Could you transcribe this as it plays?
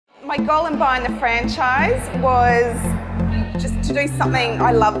My goal in buying the franchise was just to do something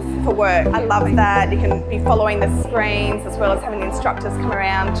I love for work. I love that you can be following the screens as well as having the instructors come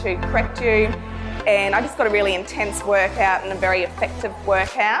around to correct you. And I just got a really intense workout and a very effective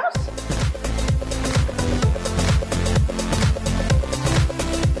workout.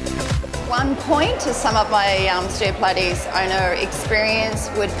 One point to sum up my Studio Pilates owner experience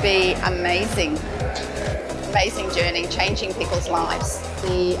would be amazing. Amazing journey, changing people's lives.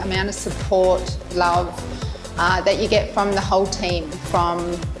 The amount of support, love that you get from the whole team,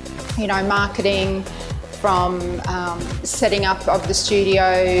 from marketing, from setting up of the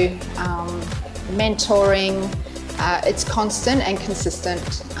studio, mentoring. It's constant and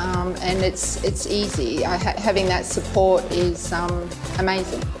consistent, and it's easy. Having that support is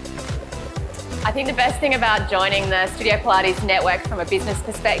amazing. I think the best thing about joining the Studio Pilates network from a business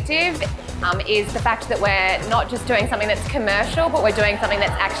perspective is the fact that we're not just doing something that's commercial, but we're doing something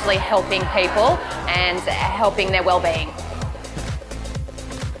that's actually helping people and helping their well-being.